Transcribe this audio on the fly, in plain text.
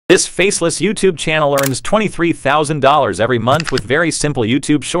This faceless YouTube channel earns $23,000 every month with very simple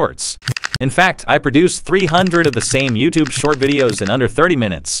YouTube shorts. In fact, I produced 300 of the same YouTube short videos in under 30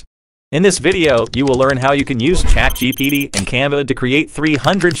 minutes. In this video, you will learn how you can use ChatGPT and Canva to create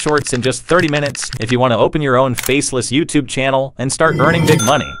 300 shorts in just 30 minutes if you want to open your own faceless YouTube channel and start earning big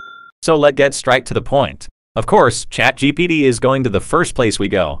money. So let's get straight to the point. Of course, ChatGPT is going to the first place we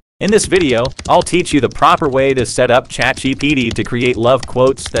go. In this video, I'll teach you the proper way to set up ChatGPT to create love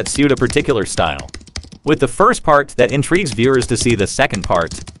quotes that suit a particular style. With the first part that intrigues viewers to see the second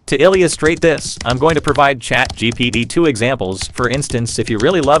part. To illustrate this, I'm going to provide ChatGPT 2 examples. For instance, if you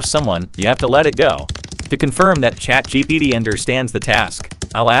really love someone, you have to let it go. To confirm that ChatGPT understands the task,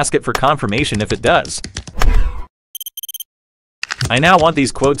 I'll ask it for confirmation if it does. I now want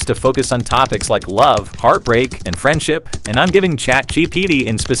these quotes to focus on topics like love, heartbreak, and friendship, and I'm giving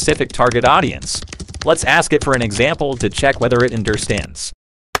ChatGPT a specific target audience. Let's ask it for an example to check whether it understands.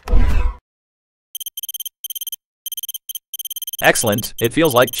 Excellent, it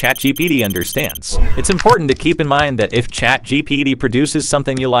feels like ChatGPT understands. It's important to keep in mind that if ChatGPT produces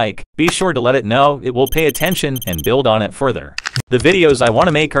something you like, be sure to let it know. It will pay attention and build on it further. The videos I want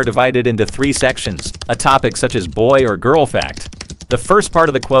to make are divided into 3 sections, a topic such as boy or girl fact, the first part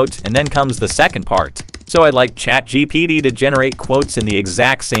of the quote, and then comes the second part. So I'd like ChatGPT to generate quotes in the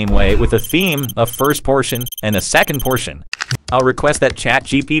exact same way with a theme, a first portion, and a second portion. I'll request that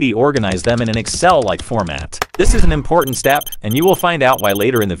ChatGPT organize them in an Excel-like format. This is an important step, and you will find out why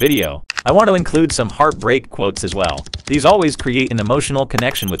later in the video. I want to include some heartbreak quotes as well. These always create an emotional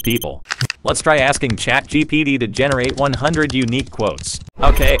connection with people. Let's try asking ChatGPT to generate 100 unique quotes.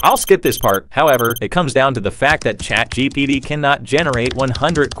 Okay, I'll skip this part. However, it comes down to the fact that ChatGPT cannot generate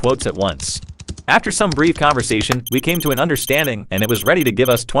 100 quotes at once. After some brief conversation, we came to an understanding, and it was ready to give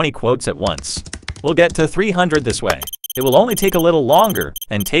us 20 quotes at once. We'll get to 300 this way. It will only take a little longer,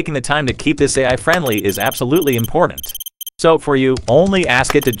 and taking the time to keep this AI friendly is absolutely important. So for you, only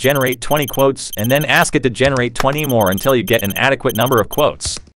ask it to generate 20 quotes and then ask it to generate 20 more until you get an adequate number of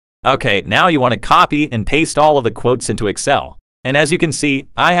quotes. Okay, now you want to copy and paste all of the quotes into Excel. And as you can see,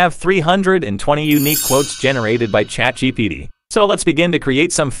 I have 320 unique quotes generated by ChatGPT. So let's begin to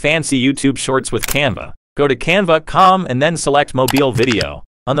create some fancy YouTube shorts with Canva. Go to Canva.com and then select Mobile Video.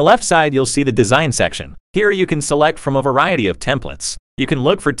 On the left side, you'll see the design section. Here you can select from a variety of templates. You can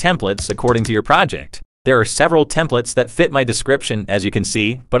look for templates according to your project. There are several templates that fit my description, as you can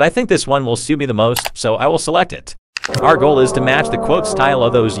see, but I think this one will suit me the most, so I will select it. Our goal is to match the quote style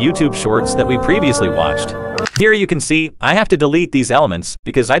of those YouTube shorts that we previously watched. Here you can see, I have to delete these elements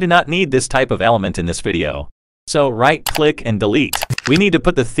because I do not need this type of element in this video. So right-click and delete. We need to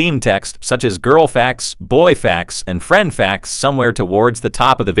put the theme text, such as girl facts, boy facts, and friend facts somewhere towards the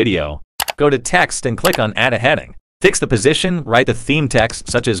top of the video. Go to text and click on add a heading. Fix the position, write the theme text,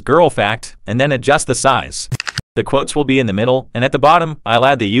 such as girl fact, and then adjust the size. The quotes will be in the middle, and at the bottom, I'll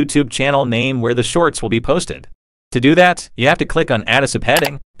add the YouTube channel name where the shorts will be posted. To do that, you have to click on add a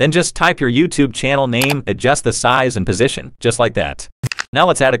subheading, then just type your YouTube channel name, adjust the size and position, just like that. Now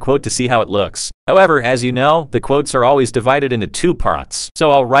let's add a quote to see how it looks. However, as you know, the quotes are always divided into 2 parts.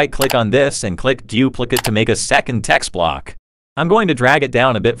 So I'll right-click on this and click duplicate to make a second text block. I'm going to drag it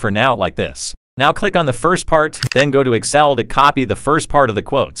down a bit for now like this. Now click on the first part, then go to Excel to copy the first part of the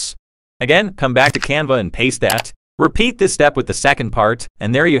quotes. Again, come back to Canva and paste that. Repeat this step with the second part,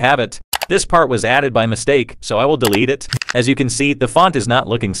 and there you have it. This part was added by mistake, so I will delete it. As you can see, the font is not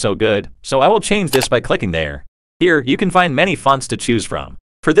looking so good, so I will change this by clicking there. Here, you can find many fonts to choose from.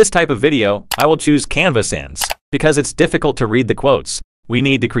 For this type of video, I will choose Canva Sans. Because it's difficult to read the quotes, we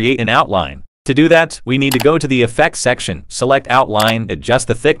need to create an outline. To do that, we need to go to the Effects section, select Outline, adjust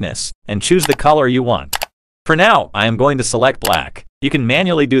the thickness, and choose the color you want. For now, I am going to select black. You can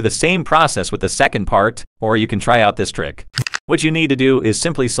manually do the same process with the second part, or you can try out this trick. What you need to do is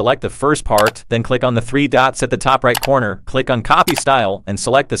simply select the first part, then click on the 3 dots at the top right corner, click on Copy Style, and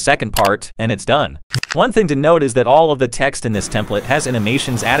select the second part, and it's done. One thing to note is that all of the text in this template has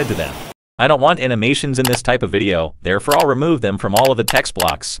animations added to them. I don't want animations in this type of video, therefore I'll remove them from all of the text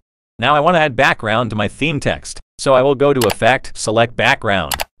blocks. Now I want to add background to my theme text, so I will go to Effect, select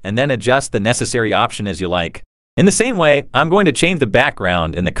Background, and then adjust the necessary option as you like. In the same way, I'm going to change the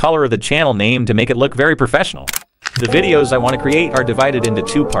background and the color of the channel name to make it look very professional. The videos I want to create are divided into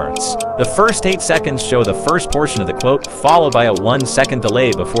 2 parts. The first 8 seconds show the first portion of the quote, followed by a 1-second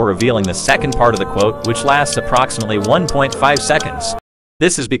delay before revealing the second part of the quote, which lasts approximately 1.5 seconds.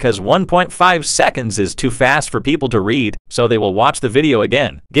 This is because 1.5 seconds is too fast for people to read, so they will watch the video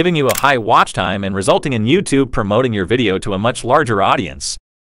again, giving you a high watch time and resulting in YouTube promoting your video to a much larger audience.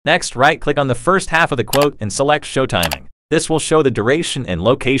 Next, right-click on the first half of the quote and select Show Timing. This will show the duration and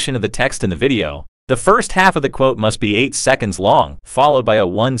location of the text in the video. The first half of the quote must be 8 seconds long, followed by a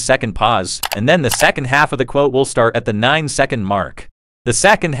 1-second pause, and then the second half of the quote will start at the 9-second mark. The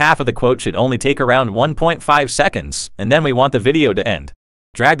second half of the quote should only take around 1.5 seconds, and then we want the video to end.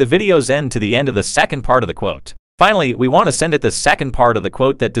 Drag the video's end to the end of the second part of the quote. Finally, we want to send it the second part of the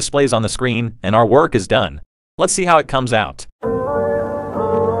quote that displays on the screen, and our work is done. Let's see how it comes out.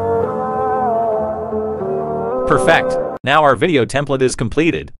 Perfect. Now our video template is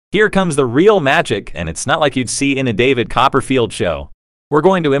completed. Here comes the real magic, and it's not like you'd see in a David Copperfield show. We're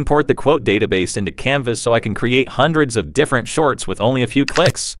going to import the quote database into Canva so I can create hundreds of different shorts with only a few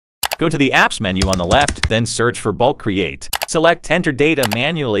clicks. Go to the Apps menu on the left, then search for Bulk Create. Select Enter Data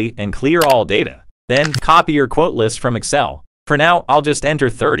manually and clear all data. Then copy your quote list from Excel. For now, I'll just enter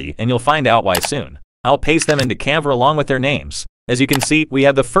 30 and you'll find out why soon. I'll paste them into Canva along with their names. As you can see, we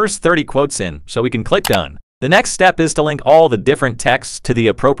have the first 30 quotes in, so we can click Done. The next step is to link all the different texts to the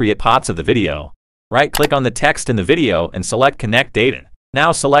appropriate parts of the video. Right-click on the text in the video and select Connect Data.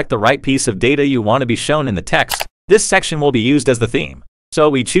 Now select the right piece of data you want to be shown in the text. This section will be used as the theme. So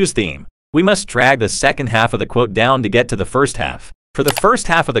we choose Theme. We must drag the second half of the quote down to get to the first half. For the first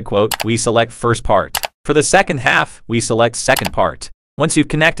half of the quote, we select First Part. For the second half, we select Second Part. Once you've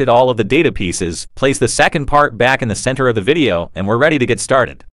connected all of the data pieces, place the second part back in the center of the video and we're ready to get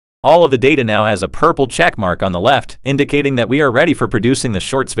started. All of the data now has a purple check mark on the left, indicating that we are ready for producing the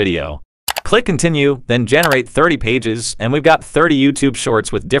Shorts video. Click Continue, then generate 30 pages, and we've got 30 YouTube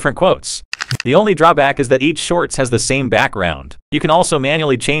Shorts with different quotes. The only drawback is that each Shorts has the same background. You can also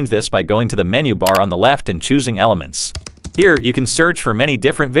manually change this by going to the menu bar on the left and choosing Elements. Here, you can search for many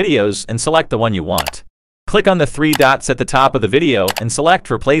different videos and select the one you want. Click on the 3 dots at the top of the video and select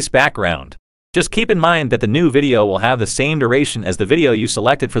Replace Background. Just keep in mind that the new video will have the same duration as the video you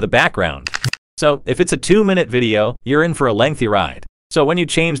selected for the background. So, if it's a 2-minute video, you're in for a lengthy ride. So when you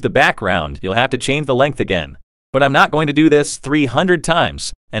change the background, you'll have to change the length again. But I'm not going to do this 300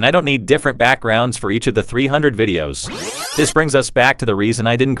 times, and I don't need different backgrounds for each of the 300 videos. This brings us back to the reason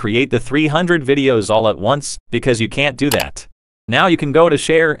I didn't create the 300 videos all at once, because you can't do that. Now you can go to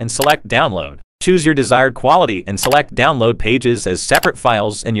Share and select Download. Choose your desired quality and select Download Pages as separate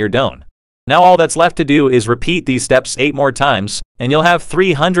files and you're done. Now all that's left to do is repeat these steps 8 more times, and you'll have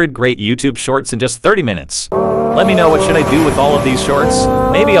 300 great YouTube Shorts in just 30 minutes. Let me know what should I do with all of these shorts.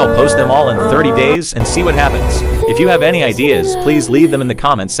 Maybe I'll post them all in 30 days and see what happens. If you have any ideas, please leave them in the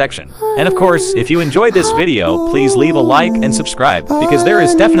comments section. And of course, if you enjoyed this video, please leave a like and subscribe, because there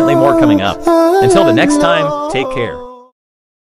is definitely more coming up. Until the next time, take care.